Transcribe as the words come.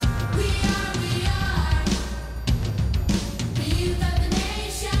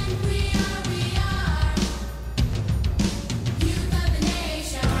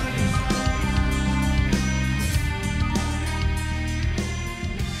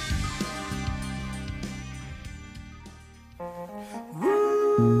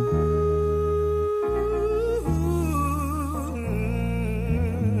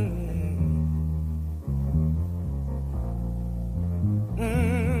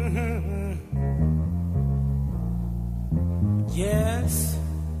Yes,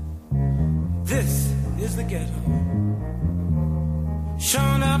 this is the ghetto.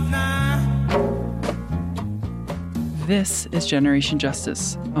 Showing up now. This is Generation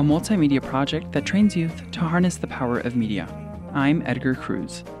Justice, a multimedia project that trains youth to harness the power of media. I'm Edgar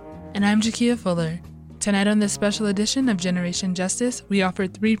Cruz. And I'm Jakia Fuller. Tonight on this special edition of Generation Justice, we offer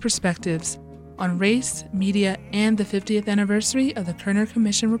 3 perspectives on race, media, and the 50th anniversary of the Kerner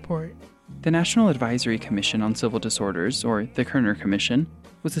Commission report. The National Advisory Commission on Civil Disorders, or the Kerner Commission,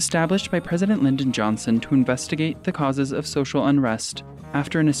 was established by President Lyndon Johnson to investigate the causes of social unrest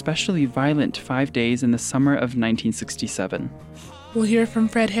after an especially violent 5 days in the summer of 1967. We'll hear from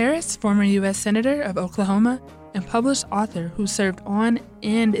Fred Harris, former U.S. Senator of Oklahoma and published author who served on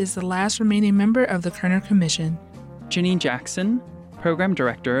and is the last remaining member of the Kerner Commission. Janine Jackson, Program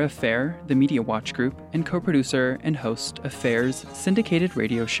Director of FAIR, the Media Watch Group, and co-producer and host of FAIR's syndicated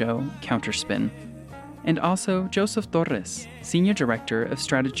radio show, Counterspin. And also Joseph Torres, Senior Director of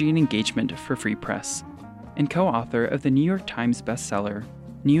Strategy and Engagement for Free Press, and co-author of the New York Times bestseller,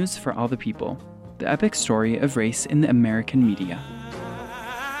 News for All the People, the epic story of race in the American media.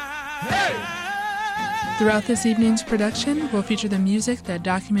 Hey! Throughout this evening's production, we'll feature the music that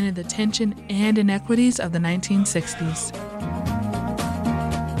documented the tension and inequities of the 1960s.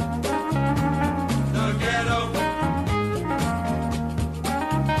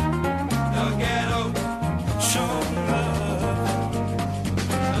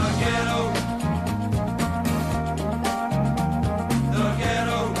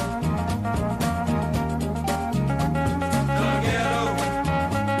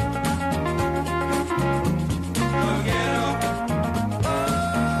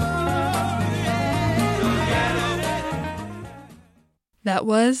 That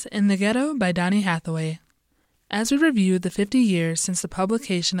was In the Ghetto by Donny Hathaway. As we review the 50 years since the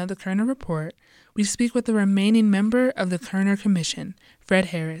publication of the Kerner Report, we speak with the remaining member of the Kerner Commission, Fred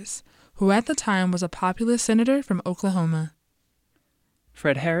Harris, who at the time was a populist senator from Oklahoma.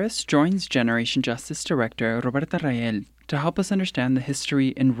 Fred Harris joins Generation Justice Director Roberta Rael to help us understand the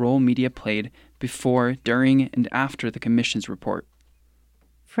history and role media played before, during, and after the Commission's report.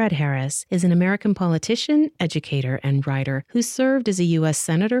 Fred Harris is an American politician, educator, and writer who served as a U.S.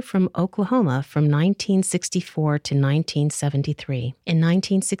 Senator from Oklahoma from 1964 to 1973. In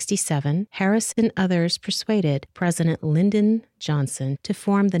 1967, Harris and others persuaded President Lyndon Johnson to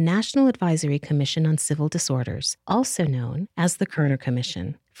form the National Advisory Commission on Civil Disorders, also known as the Kerner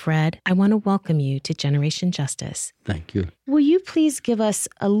Commission. Fred, I want to welcome you to Generation Justice. Thank you. Will you please give us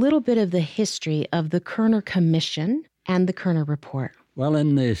a little bit of the history of the Kerner Commission and the Kerner Report? Well,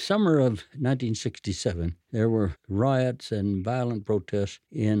 in the summer of 1967, there were riots and violent protests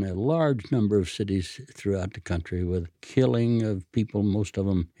in a large number of cities throughout the country with killing of people, most of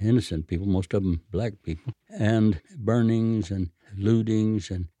them innocent people, most of them black people, and burnings and lootings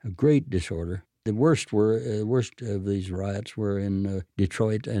and a great disorder. The worst of these riots were in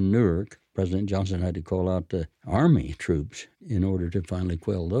Detroit and Newark. President Johnson had to call out the Army troops in order to finally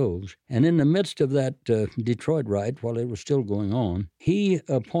quell those. And in the midst of that Detroit riot, while it was still going on, he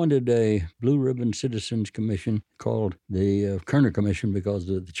appointed a Blue Ribbon Citizens Commission called the Kerner Commission because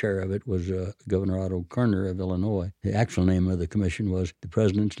the chair of it was Governor Otto Kerner of Illinois. The actual name of the commission was the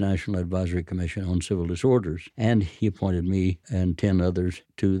President's National Advisory Commission on Civil Disorders. And he appointed me and 10 others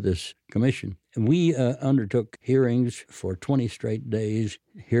to this commission. We undertook hearings for 20 straight days,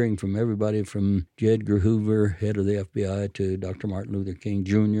 hearing from everybody from J. Edgar Hoover, head of the FBI, to Dr. Martin Luther King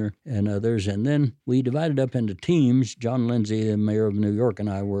Jr. and others. And then we divided up into teams. John Lindsay, the mayor of New York, and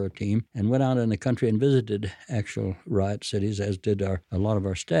I were a team, and went out in the country and visited actual riot cities, as did a lot of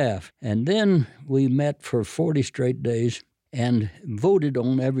our staff. And then we met for 40 straight days and voted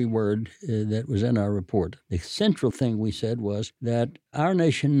on every word that was in our report. The central thing we said was that our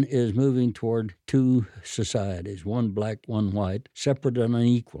nation is moving toward 2 societies, one black, one white, separate and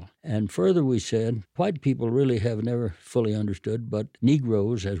unequal. And further we said, white people really have never fully understood, but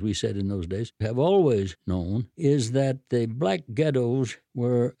Negroes, as we said in those days, have always known, is that the black ghettos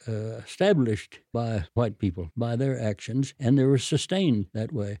were established by white people, by their actions, and they were sustained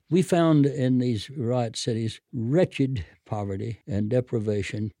that way. We found in these riot cities wretched poverty and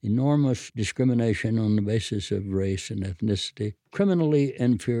deprivation, enormous discrimination on the basis of race and ethnicity, criminally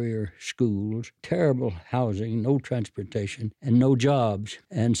inferior schools, terrible housing, no transportation, and no jobs.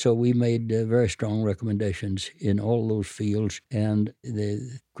 And so we made very strong recommendations in all those fields. And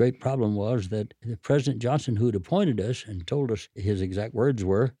the great problem was that President Johnson, who had appointed us and told us his exact words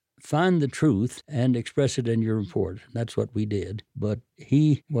were, find the truth and express it in your report. That's what we did. But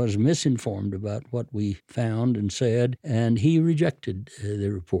he was misinformed about what we found and said, and he rejected the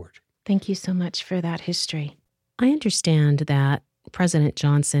report. Thank you so much for that history. I understand that President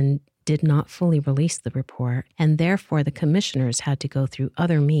Johnson did not fully release the report, and therefore the commissioners had to go through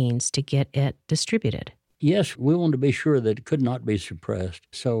other means to get it distributed. Yes, we wanted to be sure that it could not be suppressed.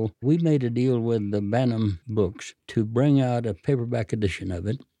 So we made a deal with the Bantam Books to bring out a paperback edition of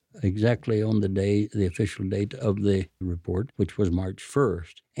it, exactly on the official date of the report, which was March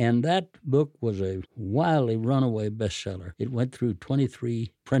 1st. And that book was a wildly runaway bestseller. It went through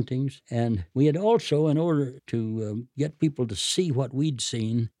 23 printings, and we had also, in order to get people to see what we'd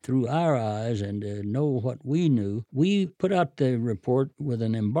seen through our eyes and know what we knew, we put out the report with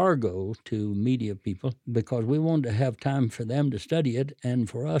an embargo to media people because we wanted to have time for them to study it and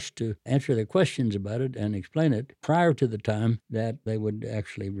for us to answer their questions about it and explain it prior to the time that they would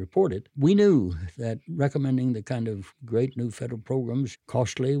actually report it. We knew that recommending the kind of great new federal programs,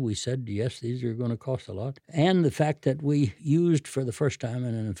 costly, we said, yes, these are going to cost a lot. And the fact that we used for the first time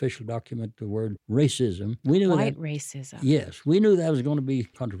in an official document the word racism. We knew White racism. Yes, we knew that was going to be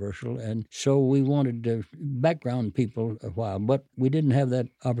controversial, and so we wanted to background people a while, but we didn't have that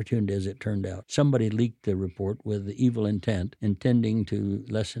opportunity as it turned out. Somebody leaked the report with evil intent, intending to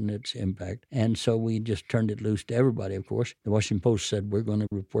lessen its impact, and so we just turned it loose to everybody, of course. The Washington Post said, we're going to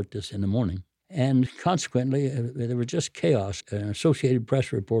report this in the morning. And consequently, there was just chaos. An Associated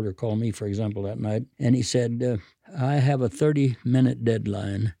Press reporter called me, for example, that night, and he said, I have a 30-minute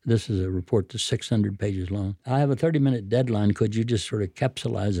deadline. This is a report that's 600 pages long. I have a 30-minute deadline. Could you just sort of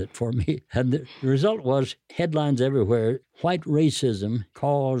capsulize it for me? And the result was headlines everywhere. White racism,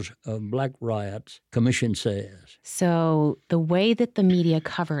 cause of black riots, commission says. So the way that the media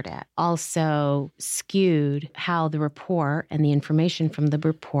covered it also skewed how the report and the information from the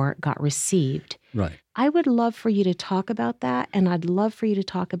report got received. Right. I would love for you to talk about that, and I'd love for you to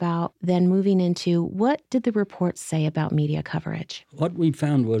talk about then moving into what did the report say about media coverage? What we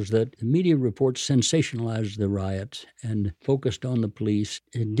found was that the media reports sensationalized the riots and focused on the police.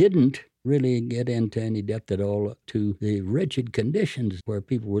 It didn't really get into any depth at all to the wretched conditions where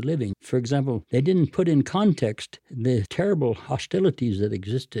people were living. For example, they didn't put in context the terrible hostilities that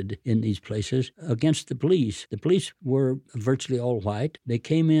existed in these places against the police. The police were virtually all white. They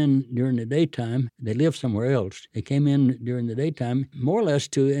came in during the daytime. They lived somewhere else. They came in during the daytime more or less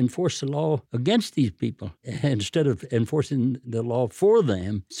to enforce the law against these people instead of enforcing the law for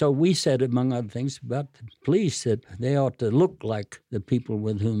them. So we said, among other things, about the police that they ought to look like the people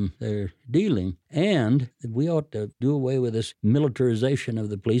with whom they're dealing, and we ought to do away with this militarization of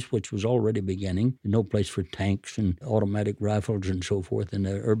the police, which was already beginning. No place for tanks and automatic rifles and so forth in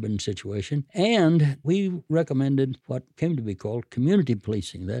an urban situation. And we recommended what came to be called community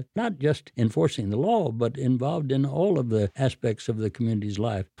policing, that not just enforcing the law, but involved in all of the aspects of the community's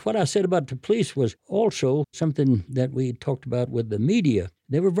life. What I said about the police was also something that we talked about with the media.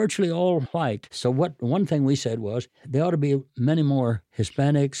 They were virtually all white. So one thing we said was there ought to be many more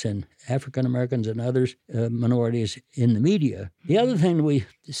Hispanics and African Americans and others, minorities in the media. The other thing we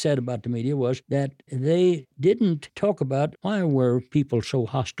said about the media was that they didn't talk about why were people so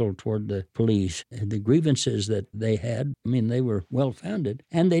hostile toward the police, the grievances that they had. I mean, they were well-founded.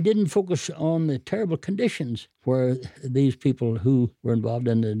 And they didn't focus on the terrible conditions where these people who were involved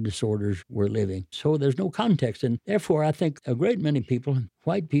in the disorders were living. So there's no context. And therefore, I think a great many people,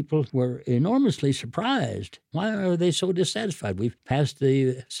 white people, were enormously surprised. Why are they so dissatisfied? We've passed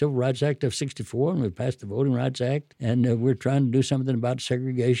the Civil Rights Act of 64, and we've passed the Voting Rights Act, and we're trying to do something about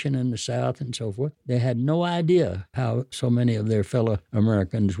segregation in the South and so forth. They had no idea how so many of their fellow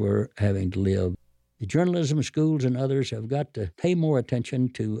Americans were having to live. The journalism schools and others have got to pay more attention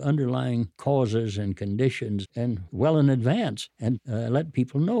to underlying causes and conditions and well in advance and let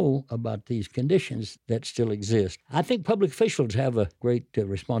people know about these conditions that still exist. I think public officials have a great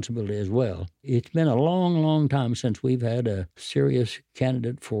responsibility as well. It's been a long, long time since we've had a serious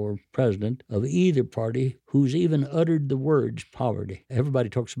candidate for president of either party who's even uttered the words poverty. Everybody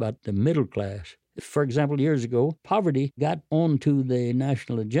talks about the middle class. For example, years ago, poverty got onto the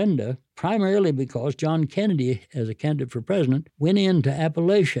national agenda primarily because John Kennedy, as a candidate for president, went into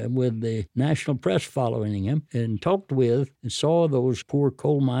Appalachia with the national press following him and talked with and saw those poor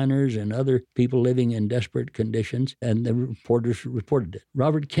coal miners and other people living in desperate conditions, and the reporters reported it.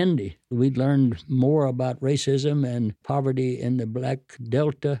 Robert Kennedy, we learned more about racism and poverty in the Black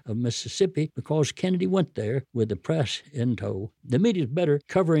Delta of Mississippi because Kennedy went there with the press in tow. The media's better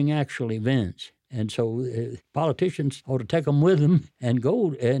covering actual events. And so politicians ought to take them with them and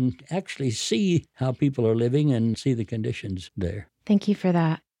go and actually see how people are living and see the conditions there. Thank you for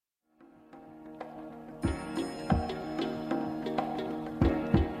that.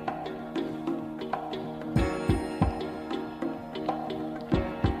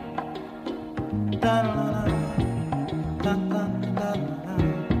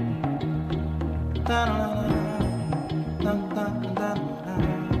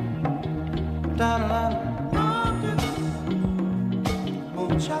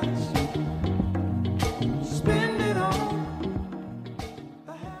 shots. Spend it all.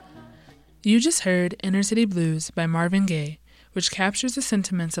 You just heard Inner City Blues by Marvin Gaye, which captures the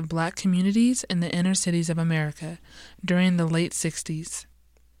sentiments of Black communities in the inner cities of America during the late 60s.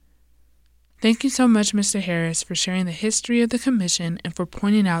 Thank you so much, Mr. Harris, for sharing the history of the Commission and for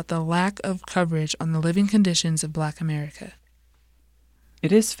pointing out the lack of coverage on the living conditions of Black America.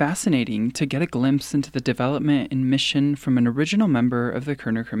 It is fascinating to get a glimpse into the development and mission from an original member of the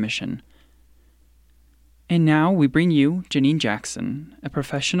Kerner Commission. And now we bring you Janine Jackson, a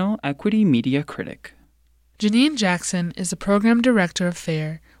professional equity media critic. Janine Jackson is the program director of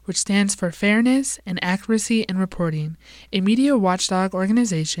FAIR, which stands for Fairness and Accuracy in Reporting, a media watchdog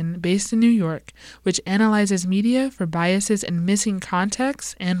organization based in New York, which analyzes media for biases and missing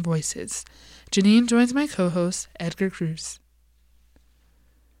contexts and voices. Janine joins my co-host, Edgar Cruz.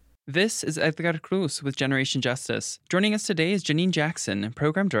 This is Edgar Cruz with Generation Justice. Joining us today is Janine Jackson,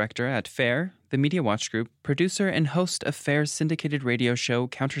 program director at FAIR, the Media Watch Group, producer and host of FAIR's syndicated radio show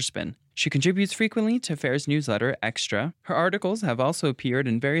Counterspin. She contributes frequently to FAIR's newsletter, Extra. Her articles have also appeared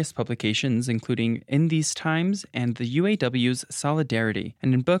in various publications, including In These Times and the UAW's Solidarity,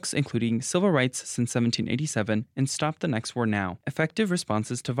 and in books including Civil Rights Since 1787 and Stop the Next War Now, Effective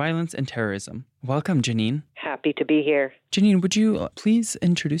Responses to Violence and Terrorism. Welcome, Janine. Happy to be here. Janine, would you please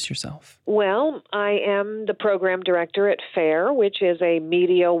introduce yourself? Well, I am the program director at FAIR, which is a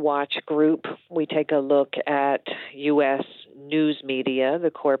media watch group. We take a look at U.S. news media,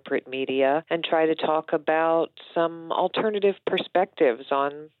 the corporate media, and try to talk about some alternative perspectives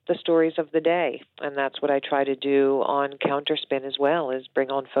on the stories of the day. And that's what I try to do on Counterspin as well, is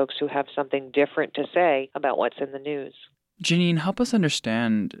bring on folks who have something different to say about what's in the news. Janine, help us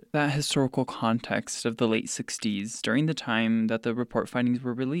understand that historical context of the late 60s during the time that the report findings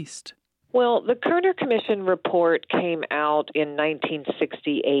were released. Well, the Kerner Commission report came out in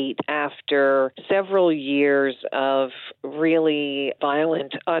 1968 after several years of really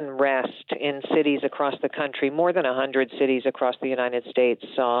violent unrest in cities across the country. More than 100 cities across the United States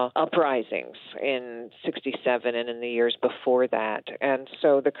saw uprisings in 67 and in the years before that. And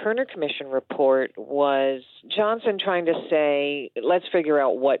so the Kerner Commission report was Johnson trying to say, let's figure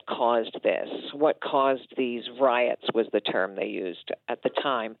out what caused this. What caused these riots was the term they used at the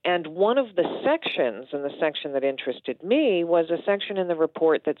time. And one of the sections, and the section that interested me, was a section in the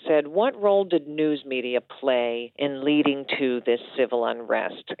report that said, what role did news media play in leading to this civil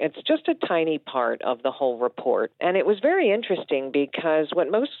unrest? It's just a tiny part of the whole report. And it was very interesting because what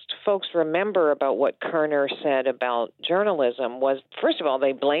most folks remember about what Kerner said about journalism was, first of all,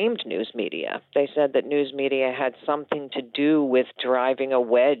 they blamed news media. They said that news media had something to do with driving a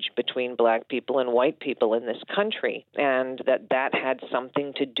wedge between Black people and white people in this country, and that had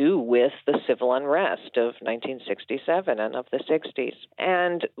something to do with the civil unrest of 1967 and of the 60s.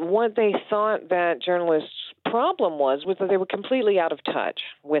 And what they thought that journalists' problem was that they were completely out of touch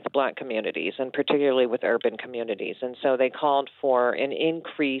with Black communities, and particularly with urban communities. And so they called for an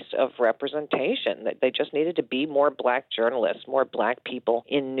increase of representation, that they just needed to be more Black journalists, more Black people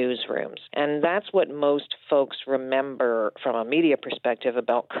in newsrooms. And that's what most folks remember from a media perspective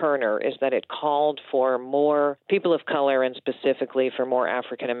about Kerner, is that it called for more people of color, and specifically for more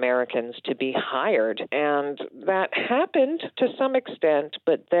African Americans, to be hired. And that happened to some extent,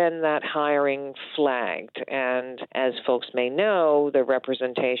 but then that hiring flagged. And as folks may know, the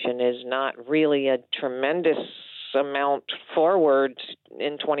representation is not really a tremendous amount forward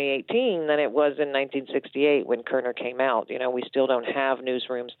in 2018 than it was in 1968 when Kerner came out. You know, we still don't have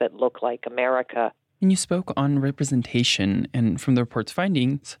newsrooms that look like America. And you spoke on representation, and from the report's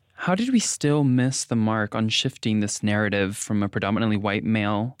findings, how did we still miss the mark on shifting this narrative from a predominantly white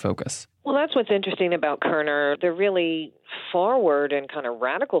male focus? Well, that's what's interesting about Kerner. The really forward and kind of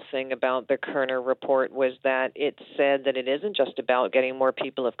radical thing about the Kerner report was that it said that it isn't just about getting more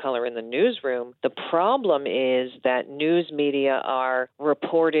people of color in the newsroom. The problem is that news media are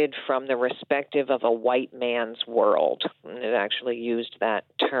reported from the perspective of a white man's world. And it actually used that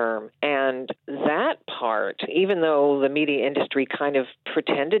term. And that part, even though the media industry kind of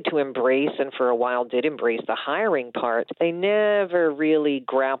pretended to embrace, and for a while did embrace, the hiring part, they never really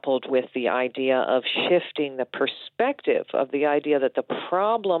grappled with the idea of shifting the perspective of the idea that the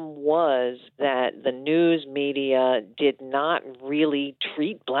problem was that the news media did not really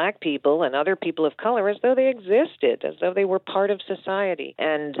treat Black people and other people of color as though they existed, as though they were part of society.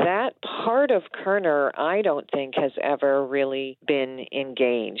 And that part of Kerner, I don't think, has ever really been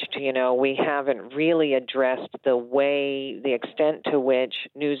engaged. You know, we haven't really addressed the extent to which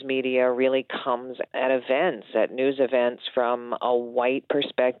news media really comes at news events from a white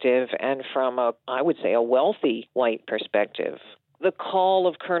perspective, and from I would say, a wealthy white perspective. the call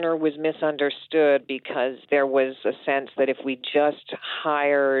of Kerner was misunderstood because there was a sense that if we just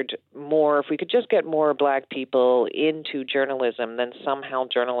hired more, if we could just get more Black people into journalism, then somehow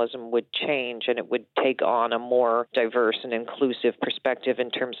journalism would change and it would take on a more diverse and inclusive perspective in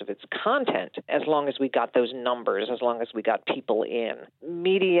terms of its content, as long as we got those numbers, as long as we got people in.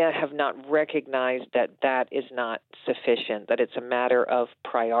 Media have not recognized that that is not sufficient, that it's a matter of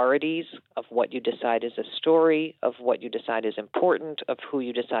priorities, of what you decide is a story, of what you decide is important, of who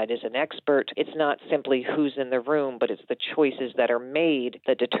you decide is an expert. It's not simply who's in the room, but it's the choices that are made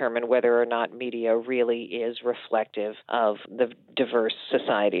that determine whether or not media really is reflective of the diverse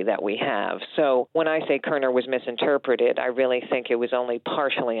society that we have. So when I say Kerner was misinterpreted, I really think it was only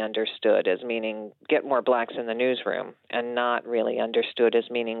partially understood as meaning get more Blacks in the newsroom, and not really understood as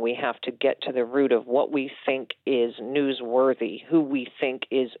meaning we have to get to the root of what we think is newsworthy, who we think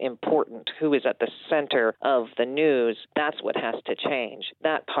is important, who is at the center of the news. That's what has to change.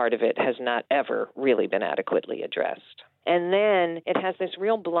 That part of it has not ever really been adequately addressed. And then it has this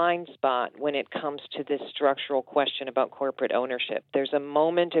real blind spot when it comes to this structural question about corporate ownership. There's a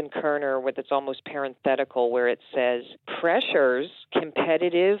moment in Kerner where it's almost parenthetical where it says, pressures,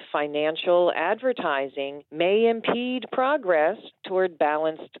 competitive financial advertising may impede progress toward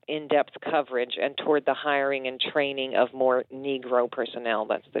balanced in-depth coverage and toward the hiring and training of more Negro personnel.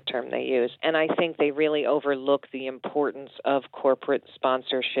 That's the term they use. And I think they really overlook the importance of corporate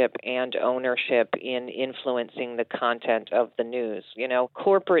sponsorship and ownership in influencing the content of the news. You know,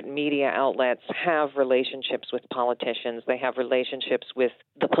 corporate media outlets have relationships with politicians. They have relationships with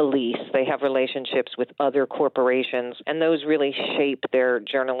the police. They have relationships with other corporations, and those really shape their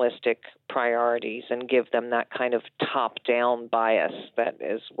journalistic priorities and give them that kind of top-down bias. That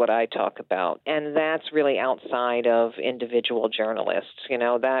is what I talk about. And that's really outside of individual journalists. You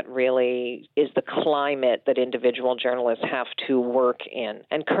know, that really is the climate that individual journalists have to work in.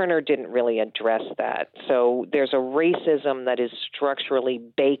 And Kerner didn't really address that. So there's a racism that is structurally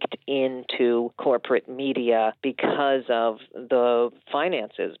baked into corporate media because of the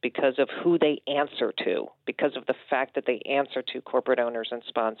finances, because of who they answer to, because of the fact that they answer to corporate owners and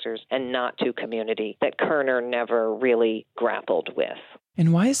sponsors and not to community, that Kerner never really grappled with.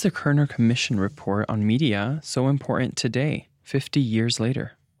 And why is the Kerner Commission report on media so important today, 50 years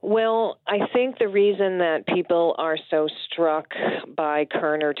later? Well, I think the reason that people are so struck by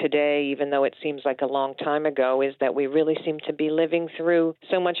Kerner today, even though it seems like a long time ago, is that we really seem to be living through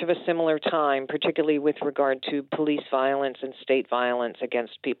so much of a similar time, particularly with regard to police violence and state violence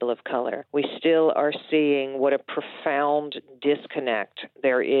against people of color. We still are seeing what a profound disconnect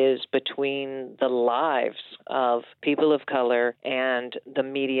there is between the lives of people of color and the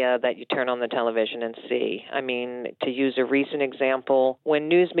media that you turn on the television and see. I mean, to use a recent example, when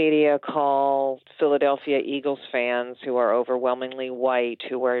news media call Philadelphia Eagles fans who are overwhelmingly white,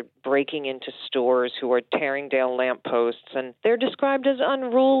 who are breaking into stores, who are tearing down lampposts, and they're described as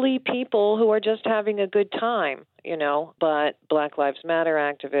unruly people who are just having a good time. You know, but Black Lives Matter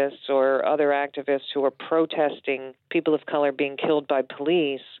activists or other activists who are protesting people of color being killed by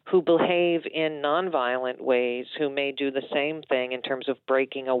police, who behave in nonviolent ways, who may do the same thing in terms of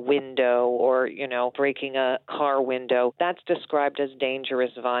breaking a window or, you know, breaking a car window, that's described as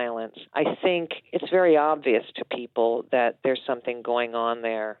dangerous violence. I think it's very obvious to people that there's something going on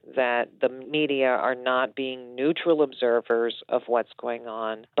there, that the media are not being neutral observers of what's going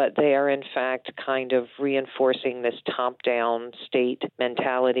on, but they are in fact kind of reinforcing this top-down state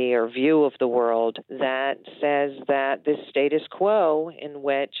mentality or view of the world that says that this status quo in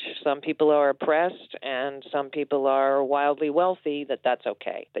which some people are oppressed and some people are wildly wealthy, that's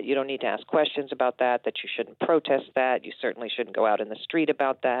okay, that you don't need to ask questions about that you shouldn't protest that, you certainly shouldn't go out in the street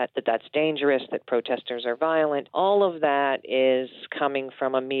about that's dangerous, that protesters are violent. All of that is coming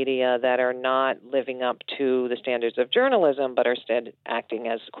from a media that are not living up to the standards of journalism, but are instead acting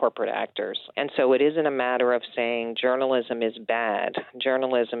as corporate actors. And so it isn't a matter of saying journalism is bad.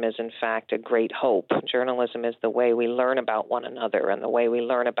 Journalism is, in fact, a great hope. Journalism is the way we learn about one another and the way we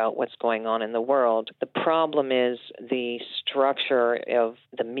learn about what's going on in the world. The problem is the structure of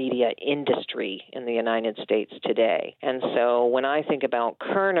the media industry in the United States today. And so when I think about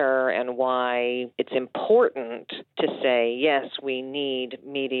Kerner and why it's important to say, yes, we need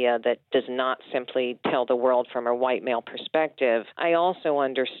media that does not simply tell the world from a white male perspective, I also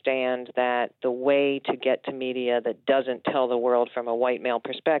understand that the way to get to media media that doesn't tell the world from a white male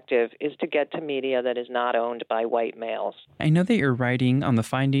perspective is to get to media that is not owned by white males. I know that you're writing on the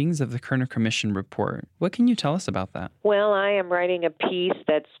findings of the Kerner Commission report. What can you tell us about that? Well, I am writing a piece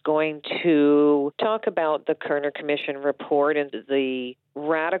that's going to talk about the Kerner Commission report and the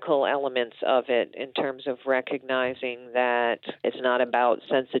radical elements of it in terms of recognizing that it's not about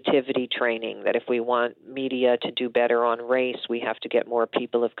sensitivity training, that if we want media to do better on race, we have to get more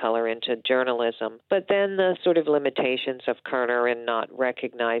people of color into journalism. But then the sort of limitations of Kerner and not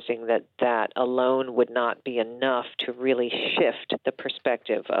recognizing that that alone would not be enough to really shift the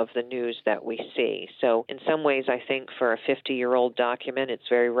perspective of the news that we see. So in some ways, I think for a 50-year-old document, it's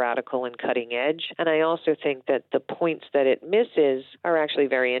very radical and cutting edge. And I also think that the points that it misses are actually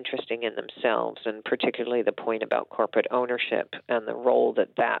very interesting in themselves, and particularly the point about corporate ownership and the role that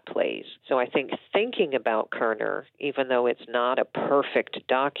that plays. So I think thinking about Kerner, even though it's not a perfect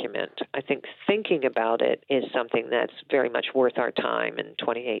document, I think thinking about it is something that's very much worth our time in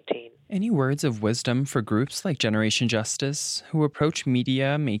 2018. Any words of wisdom for groups like Generation Justice who approach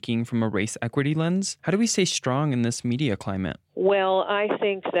media making from a race equity lens? How do we stay strong in this media climate? Well, I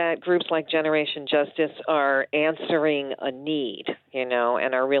think that groups like Generation Justice are answering a need,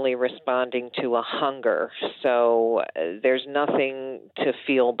 and are really responding to a hunger. So there's nothing to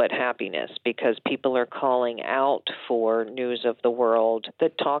feel but happiness because people are calling out for news of the world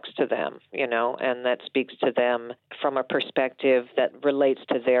that talks to them, and that speaks to them from a perspective that relates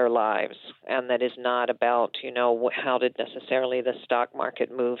to their lives and that is not about, how did necessarily the stock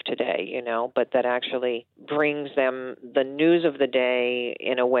market move today, but that actually brings them the news of the day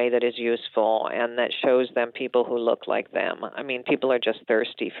in a way that is useful and that shows them people who look like them. I mean, people are just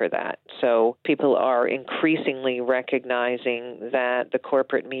thirsty for that. So people are increasingly recognizing that the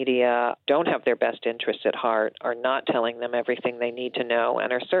corporate media don't have their best interests at heart, are not telling them everything they need to know,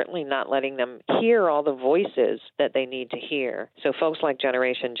 and are certainly not letting them hear all the voices that they need to hear. So folks like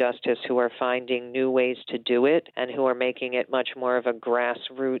Generation Justice who are finding new ways to do it and who are making it much more of a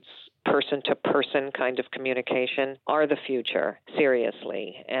grassroots person-to-person kind of communication are the future,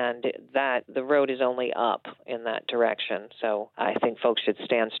 seriously. And that the road is only up in that direction. So I think folks should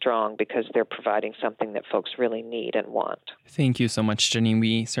stand strong because they're providing something that folks really need and want. Thank you so much, Janine.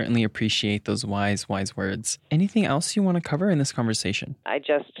 We certainly appreciate those wise words. Anything else you want to cover in this conversation? I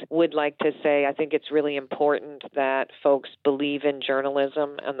just would like to say I think it's really important that folks believe in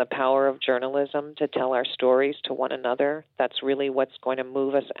journalism and the power of journalism to tell our stories to one another. That's really what's going to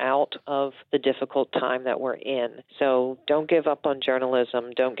move us out of the difficult time that we're in. So don't give up on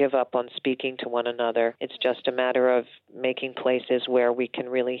journalism. Don't give up on speaking to one another. It's just a matter of making places where we can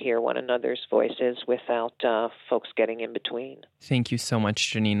really hear one another's voices without folks getting in between. Thank you so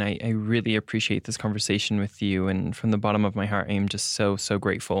much, Janine. I really appreciate this conversation with you. And from the bottom of my heart, I am just so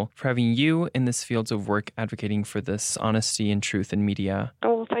grateful for having you in this field of work advocating for this honesty and truth in media.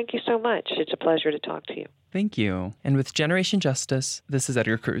 Oh, well, thank you so much. It's a pleasure to talk to you. Thank you. And with Generation Justice, this is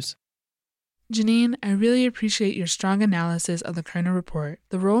Edgar Cruz. Janine, I really appreciate your strong analysis of the Kerner report,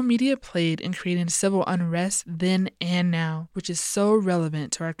 the role media played in creating civil unrest then and now, which is so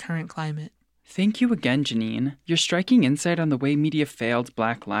relevant to our current climate. Thank you again, Janine. Your striking insight on the way media failed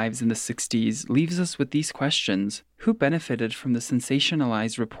Black lives in the 60s leaves us with these questions. Who benefited from the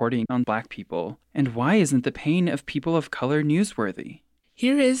sensationalized reporting on Black people? And why isn't the pain of people of color newsworthy?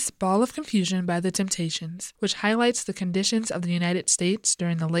 Here is Ball of Confusion by The Temptations, which highlights the conditions of the United States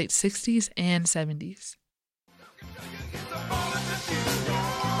during the late 60s and 70s.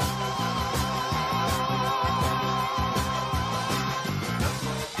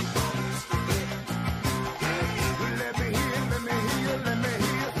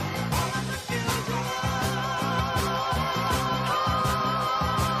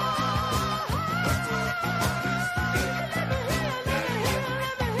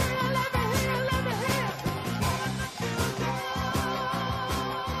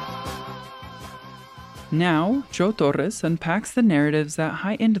 Now, Joe Torres unpacks the narratives that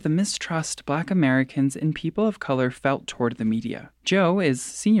heightened the mistrust Black Americans and people of color felt toward the media. Joe is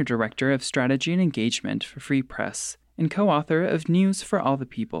Senior Director of Strategy and Engagement for Free Press and co-author of News for All the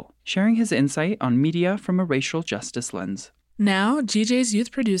People, sharing his insight on media from a racial justice lens. Now, GJ's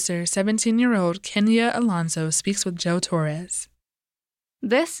youth producer, 17-year-old Kenya Alonso, speaks with Joe Torres.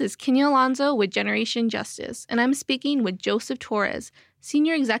 This is Kenya Alonso with Generation Justice, and I'm speaking with Joseph Torres,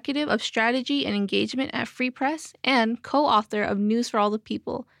 Senior Executive of Strategy and Engagement at Free Press and co-author of News for All the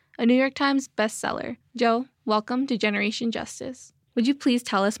People, a New York Times bestseller. Joe, welcome to Generation Justice. Would you please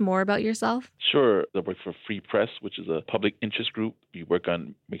tell us more about yourself? Sure. I work for Free Press, which is a public interest group We work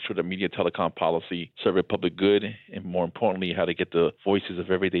on make sure the media telecom policy serve a public good, and more importantly, how to get the voices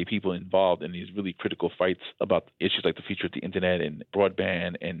of everyday people involved in these really critical fights about issues like the future of the internet and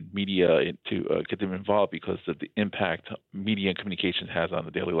broadband and media, and to get them involved because of the impact media and communications has on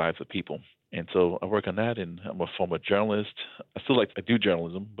the daily lives of people. And so I work on that, and I'm a former journalist. I do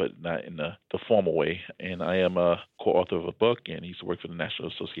journalism, but not in the formal way. And I am a co-author of a book, and I used to work for the National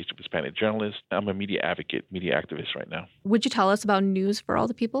Association of Hispanic Journalists. I'm a media advocate, media activist right now. Would you tell us about News for All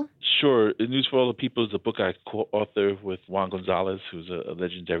the People? Sure. News for All the People is a book I co-author with Juan Gonzalez, who's a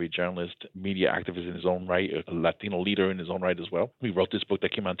legendary journalist, media activist in his own right, a Latino leader in his own right as well. We wrote this book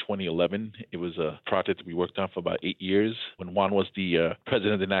that came out in 2011. It was a project that we worked on for about 8 years. When Juan was the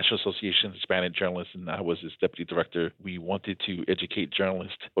president of the National Association of Hispanic Journalists and I was his deputy director, we wanted to educate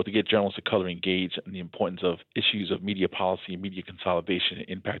journalists, or to get journalists of color engaged in the importance of issues of media policy and media consolidation and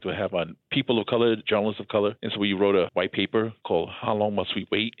impact it would have on people of color, journalists of color. And so we wrote a white paper called How Long Must We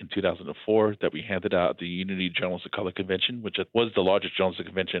Wait in 2004 that we handed out at the Unity Journalists of Color Convention, which was the largest journalistic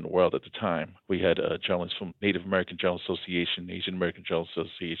convention in the world at the time. We had journalists from Native American Journalists Association, Asian American Journalists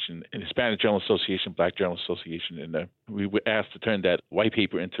Association, and Hispanic Journalists Association, Black Journalists Association, and we were asked to turn that white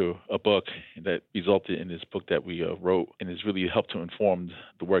paper into a book that resulted in this book that we wrote, and has really helped to inform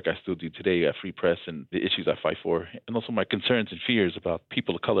the work I still do today at Free Press and the issues I fight for, and also my concerns and fears about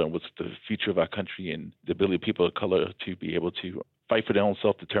people of color and what's the future of our country and the ability of people of color to be able to fight for their own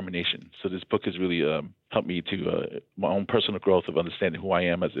self-determination. So this book has really helped me to my own personal growth of understanding who I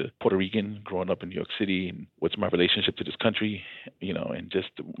am as a Puerto Rican growing up in New York City, and what's my relationship to this country, and just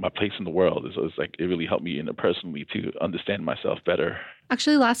my place in the world. So it's like it really helped me personally to understand myself better.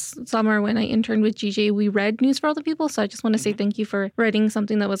 Actually, last summer when I interned with GJ, we read News for All the People. So I just want to say thank you for writing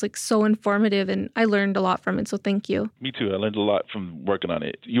something that was so informative, and I learned a lot from it. So thank you. Me too. I learned a lot from working on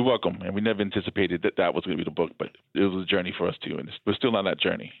it. You're welcome. And we never anticipated that was going to be the book, but it was a journey for us too. And we're still on that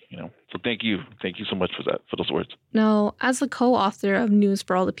journey, So thank you. Thank you so much for those words. Now, as the co-author of News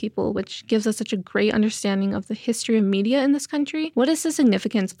for All the People, which gives us such a great understanding of the history of media in this country, what is the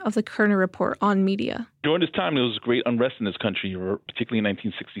significance of the Kerner Report on media? During this time, there was great unrest in this country, particularly in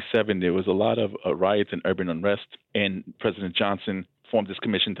 1967. There was a lot of riots and urban unrest, and President Johnson formed this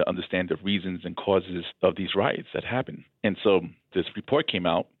commission to understand the reasons and causes of these riots that happened. And so this report came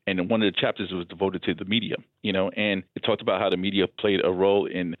out, and one of the chapters was devoted to the media, and it talked about how the media played a role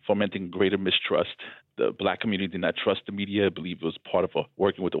in fomenting greater mistrust. The Black community did not trust the media, believed it was part of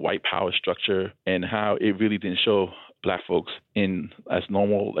working with the white power structure, and how it really didn't show Black folks as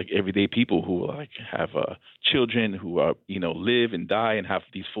normal, everyday people who have children who are, live and die and have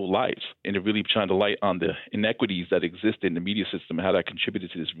these full lives. And it really shined a light on the inequities that exist in the media system and how that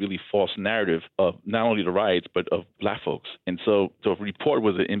contributed to this really false narrative of not only the riots, but of Black folks. And so the report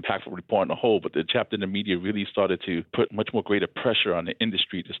was an impactful report on the whole, but the chapter in the media really started to put much more greater pressure on the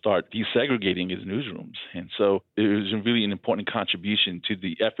industry to start desegregating its newsrooms. And so it was really an important contribution to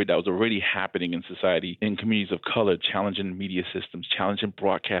the effort that was already happening in society in communities of color, challenging media systems, challenging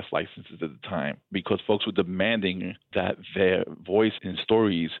broadcast licenses at the time, because folks were demanding that their voice and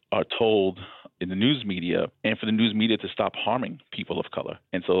stories are told in the news media, and for the news media to stop harming people of color.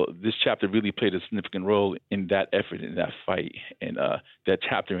 And so this chapter really played a significant role in that effort, in that fight, and that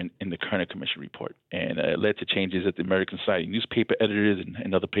chapter in the Kerner Commission report. And it led to changes at the American Society of Newspaper Editors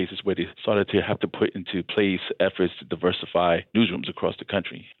and other places where they started to have to put into place efforts to diversify newsrooms across the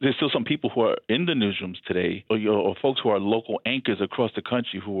country. There's still some people who are in the newsrooms today, or folks who are local anchors across the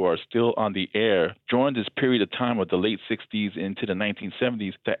country who are still on the air during this period of time of the late 60s into the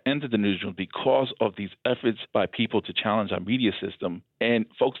 1970s that entered the newsroom because of these efforts by people to challenge our media system. And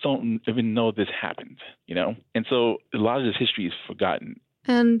folks don't even know this happened, And so a lot of this history is forgotten.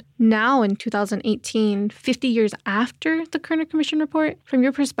 And now in 2018, 50 years after the Kerner Commission report, from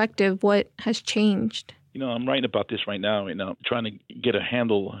your perspective, what has changed? I'm writing about this right now, and I'm trying to get a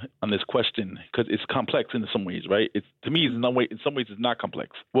handle on this question because it's complex in some ways, right? To me, in some ways, it's not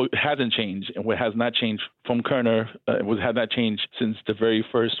complex. What hasn't changed and what has not changed from Kerner, what has not changed since the very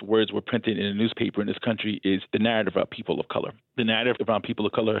first words were printed in a newspaper in this country is the narrative about people of color. The narrative around people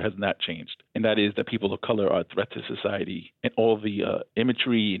of color has not changed, and that is that people of color are a threat to society. And all the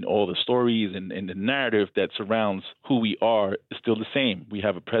imagery and all the stories and the narrative that surrounds who we are is still the same. We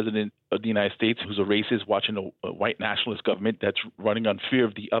have a president of the United States who's a racist watching a white nationalist government that's running on fear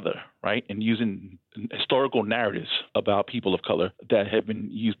of the other, right? And using historical narratives about people of color that have been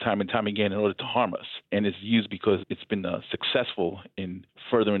used time and time again in order to harm us. And it's used because it's been successful in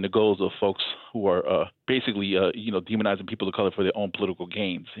furthering the goals of folks who are basically, demonizing people of color for their own political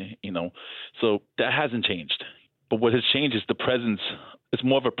gains, So that hasn't changed. But what has changed is the presence it's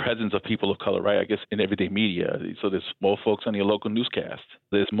more of a presence of people of color, right? I guess in everyday media. So there's more folks on your local newscast.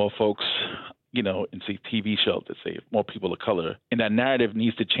 There's more folks, in say TV shows that say more people of color. And that narrative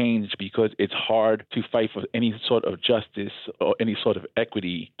needs to change because it's hard to fight for any sort of justice or any sort of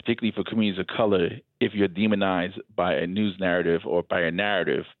equity, particularly for communities of color, if you're demonized by a news narrative or by a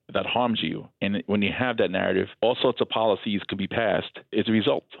narrative that harms you. And when you have that narrative, all sorts of policies can be passed as a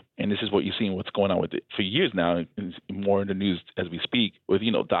result. And this is what you're seeing what's going on with it for years now, and more in the news as we speak, with,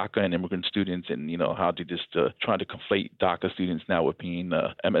 DACA and immigrant students and, how they just trying to conflate DACA students now with being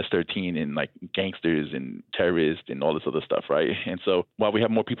MS-13 and like gangsters and terrorists and all this other stuff, right? And so while we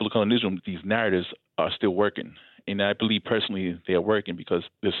have more people of color in the newsroom, these narratives are still working. And I believe personally they are working because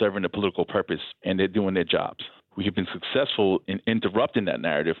they're serving a political purpose and they're doing their jobs. We have been successful in interrupting that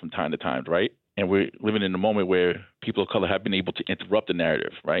narrative from time to time, right? And we're living in a moment where people of color have been able to interrupt the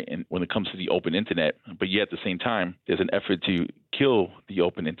narrative, right? And when it comes to the open internet, but yet at the same time, there's an effort to kill the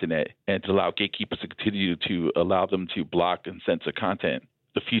open internet and to allow gatekeepers to continue to allow them to block and censor content.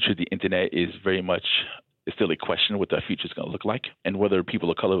 The future of the internet is very much it's still a question what that future is going to look like and whether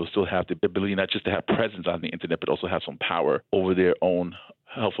people of color will still have the ability not just to have presence on the internet, but also have some power over their own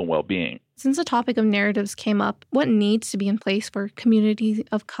health and well-being. Since the topic of narratives came up, what needs to be in place for communities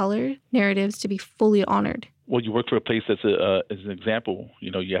of color narratives to be fully honored? Well, you work for a place that's as an example.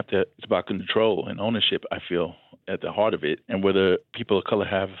 You have to, it's about control and ownership, I feel, at the heart of it, and whether people of color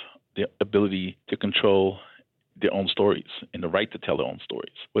have the ability to control their own stories and the right to tell their own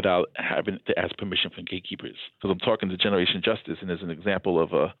stories without having to ask permission from gatekeepers. Because I'm talking to Generation Justice, and there's an example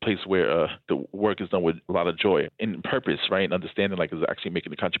of a place where the work is done with a lot of joy and purpose, right? And understanding like is actually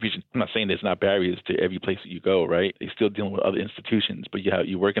making a contribution. I'm not saying there's not barriers to every place that you go, right? They're still dealing with other institutions, but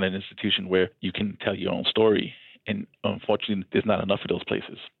you work in an institution where you can tell your own story. And unfortunately, there's not enough of those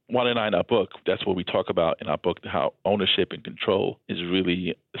places. Juan and I, in our book, that's what we talk about in our book, how ownership and control is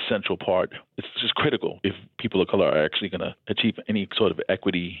really a central part. It's just critical if people of color are actually going to achieve any sort of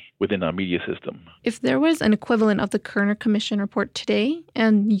equity within our media system. If there was an equivalent of the Kerner Commission report today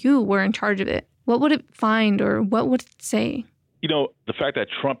and you were in charge of it, what would it find or what would it say? The fact that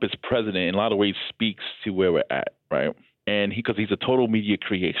Trump is president in a lot of ways speaks to where we're at, right? And because he's a total media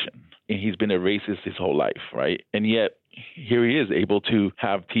creation. And he's been a racist his whole life, right? And yet here he is able to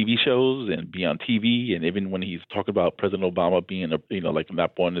have TV shows and be on TV. And even when he's talking about President Obama being,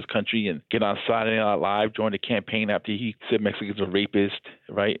 not born in this country and get on Saturday Night Live, join the campaign after he said Mexicans are rapists,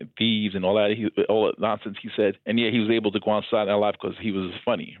 right? And thieves and all that, all that nonsense he said. And yet he was able to go on Saturday Night Live because he was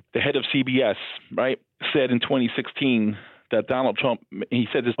funny. The head of CBS, right, said in 2016 that Donald Trump, he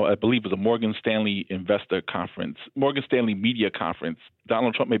said this, I believe it was a Morgan Stanley Morgan Stanley media conference.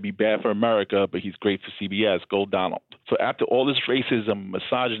 Donald Trump may be bad for America, but he's great for CBS. Go Donald. So after all this racism,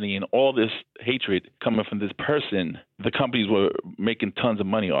 misogyny, and all this hatred coming from this person, the companies were making tons of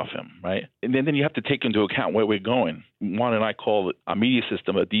money off him, right? And then you have to take into account where we're going. Juan and I call our media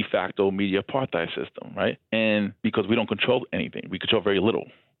system a de facto media apartheid system, right? And because we don't control anything, we control very little.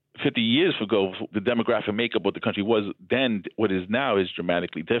 50 years ago, the demographic makeup of the country was then what is now is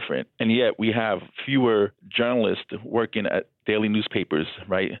dramatically different. And yet we have fewer journalists working at daily newspapers,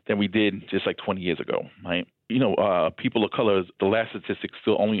 right, than we did just like 20 years ago, right? People of color, the last statistics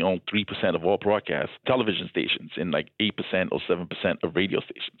still only own 3% of all broadcast television stations and like 8% or 7% of radio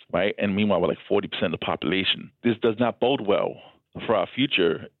stations, right? And meanwhile, we're like 40% of the population. This does not bode well for our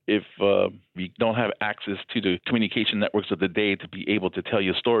future if we don't have access to the communication networks of the day to be able to tell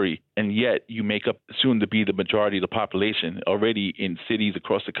your story, and yet you make up soon to be the majority of the population already in cities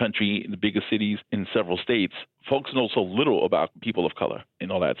across the country, in the biggest cities in several states. Folks know so little about people of color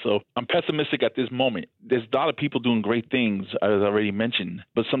and all that. So I'm pessimistic at this moment. There's a lot of people doing great things, as I already mentioned,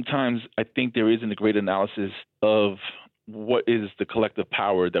 but sometimes I think there isn't a great analysis of what is the collective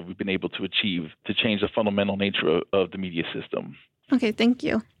power that we've been able to achieve to change the fundamental nature of the media system. Okay, thank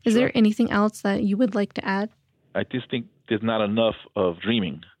you. Is there anything else that you would like to add? I just think there's not enough of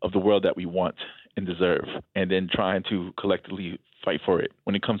dreaming of the world that we want and deserve, and then trying to collectively fight for it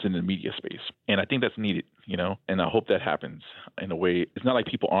when it comes into the media space. And I think that's needed, and I hope that happens in a way. It's not like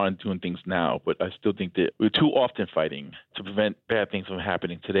people aren't doing things now, but I still think that we're too often fighting to prevent bad things from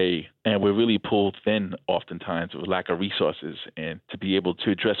happening today. And we're really pulled thin oftentimes with lack of resources and to be able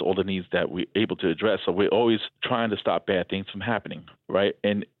to address all the needs that we're able to address. So we're always trying to stop bad things from happening, right?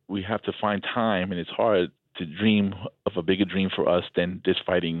 And we have to find time, and it's hard to dream of a bigger dream for us than just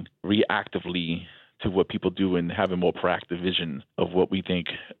fighting reactively to what people do and have a more proactive vision of what we think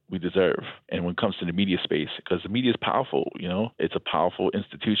we deserve. And when it comes to the media space, because the media is powerful, it's a powerful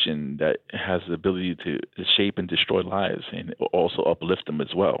institution that has the ability to shape and destroy lives and also uplift them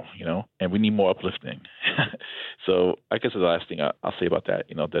as well, and we need more uplifting. So I guess the last thing I'll say about that,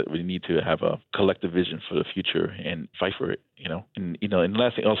 that we need to have a collective vision for the future and fight for it, and the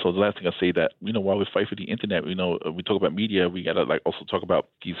last thing I'll say that, while we fight for the internet, we talk about media, we got to also talk about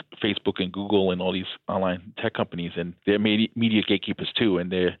these Facebook and Google and all these online tech companies, and they're media gatekeepers too,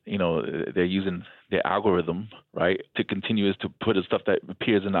 and they're using their algorithm, right, to continue to put stuff that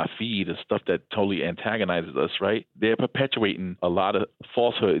appears in our feed, and stuff that totally antagonizes us, right? They're perpetuating a lot of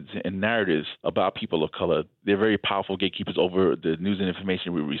falsehoods and narratives about people of color. They're very powerful gatekeepers over the news and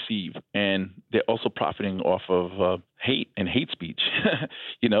information we receive, and they're also profiting off of hate and hate speech,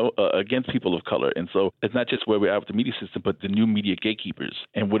 against people of color. And so it's not just where we're at with the media system, but the new media gatekeepers,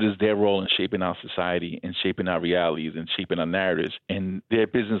 and what is their role in shaping our society and shaping our realities and shaping our narratives, and their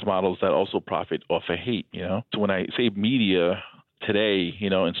business models that also profit off of hate, So when I say media today,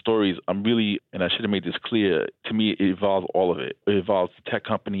 in stories, I'm really, and I should have made this clear, to me, it involves all of it. It involves the tech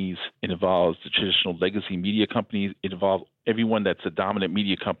companies, it involves the traditional legacy media companies, it involves everyone that's a dominant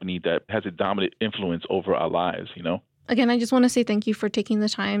media company that has a dominant influence over our lives, Again, I just want to say thank you for taking the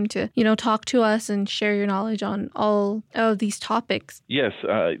time to, talk to us and share your knowledge on all of these topics. Yes.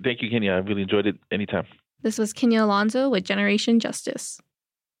 Thank you, Kenya. I really enjoyed it. Anytime. This was Kenya Alonso with Generation Justice.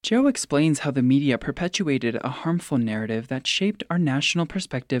 Joe explains how the media perpetuated a harmful narrative that shaped our national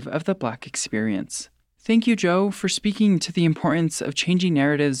perspective of the Black experience. Thank you, Joe, for speaking to the importance of changing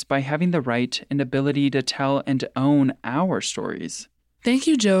narratives by having the right and ability to tell and own our stories. Thank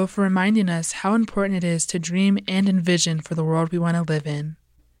you, Joe, for reminding us how important it is to dream and envision for the world we want to live in.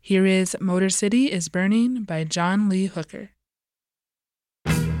 Here is Motor City is Burning by John Lee Hooker.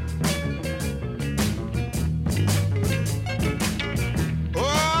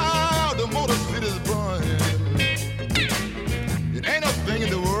 Oh, the Motor City is burning. It ain't a thing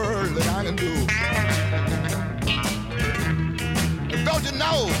in the world that I can do. And don't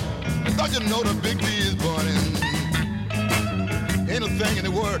you know the Big B is burning? Ain't a thing in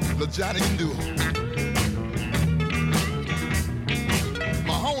the world that Johnny can do.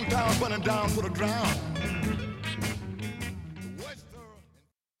 My hometown burning down to the ground.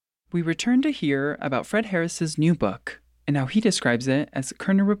 We return to hear about Fred Harris's new book, and how he describes it as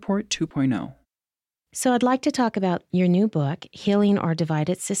Kerner Report 2.0. So I'd like to talk about your new book, Healing Our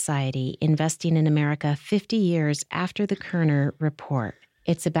Divided Society, Investing in America 50 Years After the Kerner Report.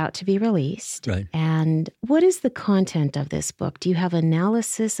 It's about to be released. Right. And what is the content of this book? Do you have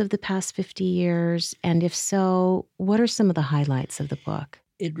analysis of the past 50 years? And if so, what are some of the highlights of the book?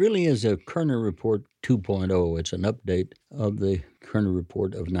 It really is a Kerner Report 2.0. It's an update of the Kerner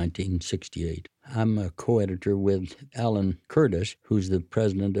Report of 1968. I'm a co-editor with Alan Curtis, who's the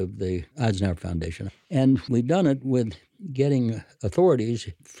president of the Eisenhower Foundation. And we've done it with getting authorities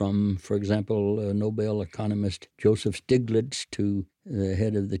from, for example, Nobel economist Joseph Stiglitz to the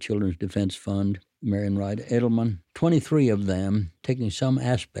head of the Children's Defense Fund, Marian Wright Edelman, 23 of them taking some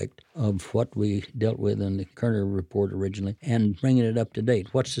aspect of what we dealt with in the Kerner Report originally and bringing it up to date.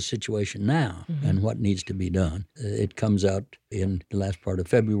 What's the situation now and what needs to be done? It comes out in the last part of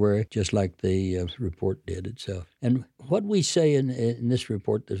February, just like the report did itself. And what we say in this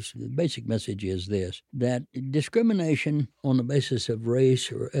report, the basic message is this, that discrimination on the basis of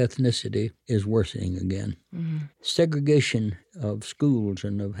race or ethnicity is worsening again. Segregation of schools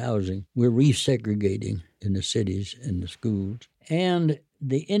and of housing, we're resegregating in the cities and the schools. And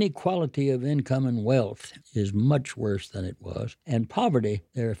the inequality of income and wealth is much worse than it was. And poverty,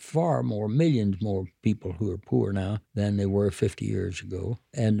 there are far more, millions more people who are poor now than they were 50 years ago.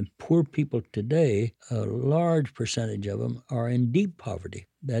 And poor people today, a large percentage of them are in deep poverty.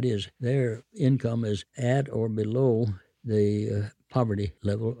 That is, their income is at or below the poverty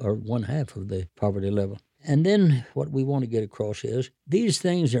level, or one half of the poverty level. And then what we want to get across is these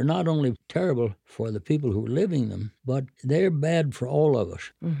things are not only terrible for the people who are living them, but they're bad for all of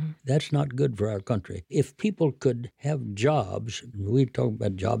us. That's not good for our country. If people could have jobs, we talk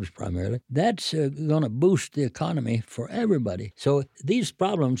about jobs primarily, that's going to boost the economy for everybody. So these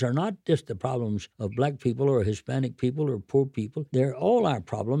problems are not just the problems of black people or Hispanic people or poor people. They're all our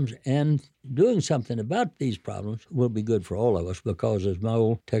problems, and doing something about these problems will be good for all of us because, as my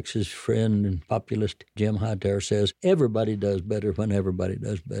old Texas friend and populist Jim Hightower says, everybody does better when everybody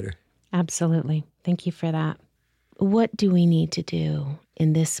does better. Absolutely. Thank you for that. What do we need to do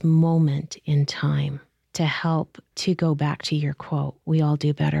in this moment in time to help to go back to your quote, we all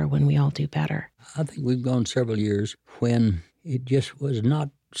do better when we all do better? I think we've gone several years when it just was not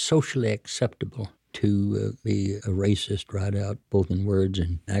socially acceptable to be a racist right out, both in words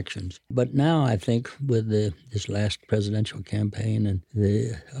and actions. But now I think with this last presidential campaign and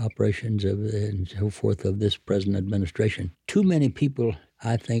the operations and so forth of this present administration, too many people,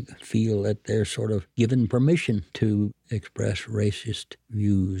 I think, feel that they're sort of given permission to express racist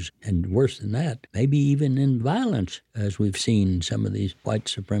views. And worse than that, maybe even in violence, as we've seen some of these white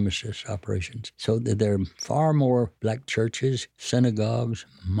supremacist operations. So that there are far more black churches, synagogues,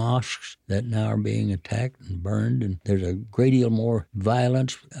 mosques that now are being attacked and burned. And there's a great deal more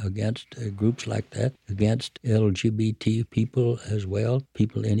violence against groups like that, against LGBT people as well,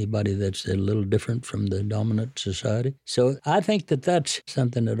 anybody that's a little different from the dominant society. So I think that that's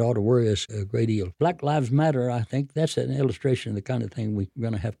something that ought to worry us a great deal. Black Lives Matter, I think that's an illustration of the kind of thing we're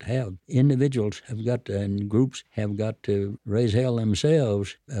going to have. Individuals have got to, and groups have got to raise hell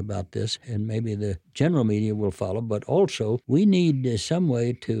themselves about this, and maybe the general media will follow, but also we need some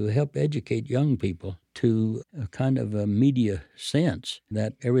way to help educate young people to a kind of a media sense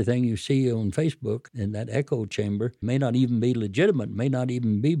that everything you see on Facebook in that echo chamber may not even be legitimate, may not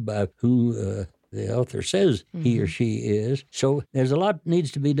even be by who the author says he or she is. So there's a lot needs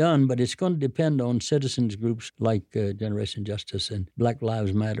to be done, but it's going to depend on citizens groups like Generation Justice and Black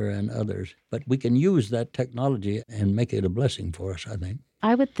Lives Matter and others. But we can use that technology and make it a blessing for us, I think.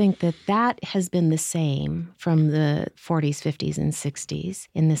 I would think that has been the same from the 40s, 50s, and 60s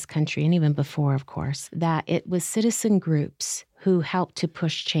in this country, and even before, of course, that it was citizen groups who helped to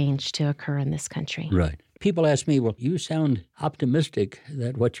push change to occur in this country. Right. People ask me, well, you sound optimistic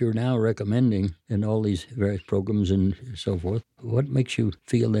that what you're now recommending in all these various programs and so forth, what makes you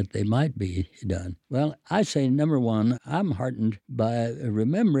feel that they might be done? Well, I say, number one, I'm heartened by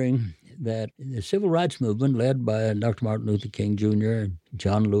remembering that the civil rights movement led by Dr. Martin Luther King Jr. and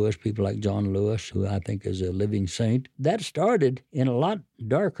John Lewis, people like John Lewis, who I think is a living saint, that started in a lot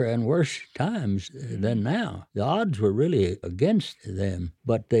darker and worse times than now. The odds were really against them,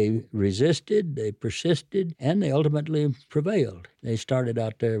 but they resisted, they persisted, and they ultimately prevailed. They started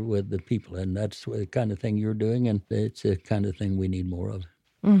out there with the people, and that's the kind of thing you're doing, and it's the kind of thing we need more of.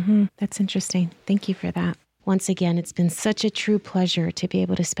 That's interesting. Thank you for that. Once again, it's been such a true pleasure to be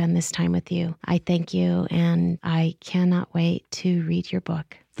able to spend this time with you. I thank you, and I cannot wait to read your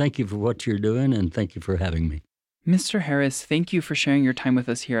book. Thank you for what you're doing, and thank you for having me. Mr. Harris, thank you for sharing your time with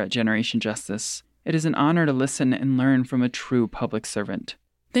us here at Generation Justice. It is an honor to listen and learn from a true public servant.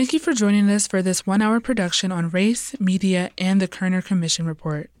 Thank you for joining us for this 1-hour production on race, media, and the Kerner Commission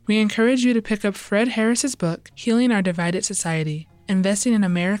Report. We encourage you to pick up Fred Harris's book, Healing Our Divided Society, Investing in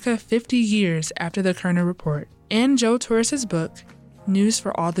America 50 Years After the Kerner Report, and Joe Torres's book, News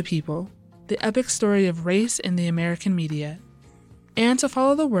for All the People, The Epic Story of Race in the American Media, and to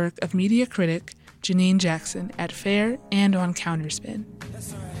follow the work of media critic Janine Jackson at FAIR and on Counterspin.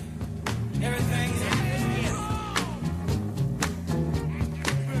 That's all right. Everything's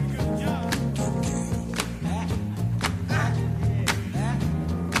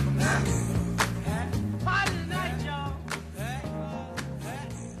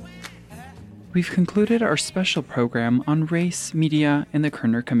We've concluded our special program on race, media, and the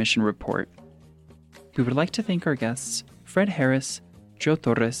Kerner Commission Report. We would like to thank our guests, Fred Harris, Joe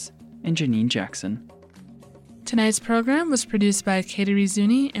Torres, and Janine Jackson. Tonight's program was produced by Katie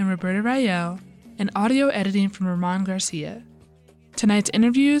Rizzuni and Roberta Rael, and audio editing from Ramon Garcia. Tonight's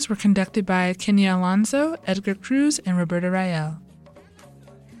interviews were conducted by Kenya Alonso, Edgar Cruz, and Roberta Rael.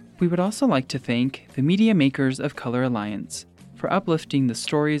 We would also like to thank the media makers of Color Alliance for uplifting the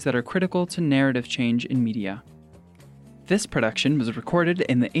stories that are critical to narrative change in media. This production was recorded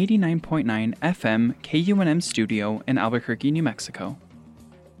in the 89.9 FM KUNM studio in Albuquerque, New Mexico.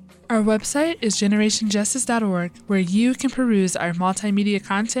 Our website is generationjustice.org, where you can peruse our multimedia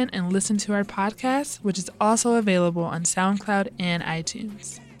content and listen to our podcast, which is also available on SoundCloud and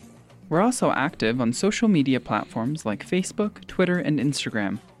iTunes. We're also active on social media platforms like Facebook, Twitter, and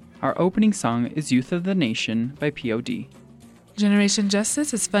Instagram. Our opening song is Youth of the Nation by POD. Generation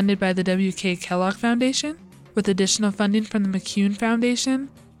Justice is funded by the W.K. Kellogg Foundation, with additional funding from the McCune Foundation,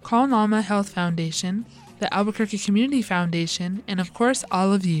 Colin Alma Health Foundation, the Albuquerque Community Foundation, and of course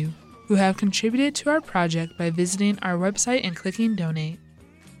all of you, who have contributed to our project by visiting our website and clicking Donate.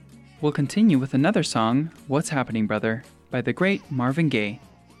 We'll continue with another song, What's Happening, Brother, by the great Marvin Gaye.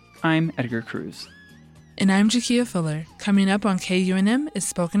 I'm Edgar Cruz. And I'm Jakia Fuller. Coming up on KUNM is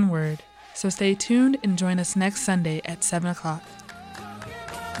Spoken Word. So stay tuned and join us next Sunday at 7 o'clock.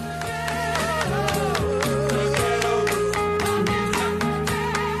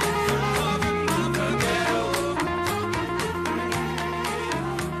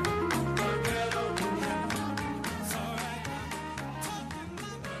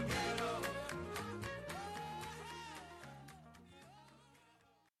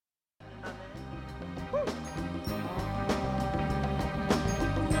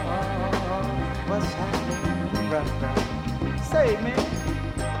 What's happening, brother? Say, man.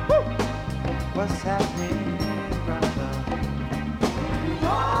 Woo! What's happening, brother?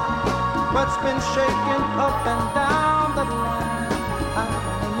 What's been shaking up and down the line? I don't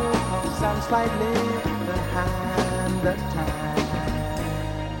know, 'cause I'm slightly behind the time.